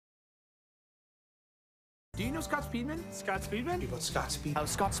Do you know Scott Speedman? Scott Speedman? You know Scott Speedman? Oh,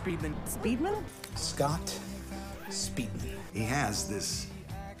 Scott Speedman. Speedman? Scott Speedman. He has this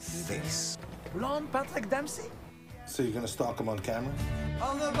face. Blonde Patrick Dempsey? So you're gonna stalk him on camera?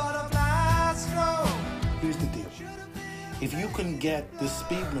 On the butterfly stroke. Here's the deal. If you can get the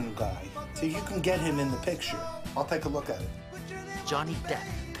Speedman guy, so if you can get him in the picture, I'll take a look at it. Johnny Depp,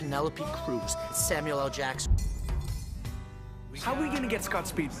 Penelope Cruz, Samuel L. Jackson. How are we gonna get Scott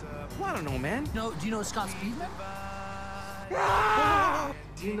Speedman? Well, I don't know, man. No, do you know Scott Speedman?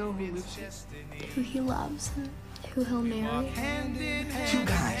 Do you know who he lives with? Who he loves and who he'll marry. Two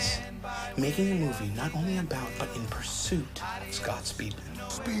guys making a movie not only about, but in pursuit of Scott Speedman.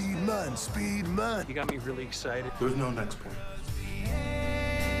 Speedman, Speedman. You got me really excited. There's no next point.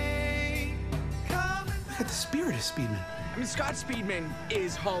 Look at the spirit of Speedman. I mean, Scott Speedman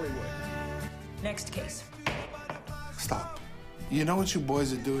is Hollywood. Next case. Stop. You know what you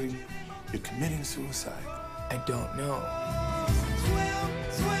boys are doing? You're committing suicide. I don't know. Swim,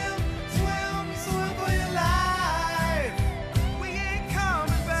 swim, swim, swim for your life. We ain't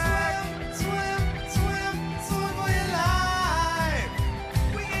coming back. Swim, swim, swim for your life.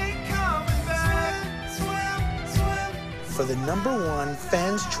 We ain't coming back. Swim, swim. For the #1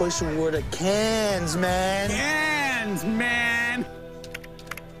 Fans' Choice Award at Cannes, man. Hands, man!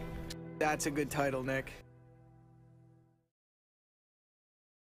 That's a good title, Nick.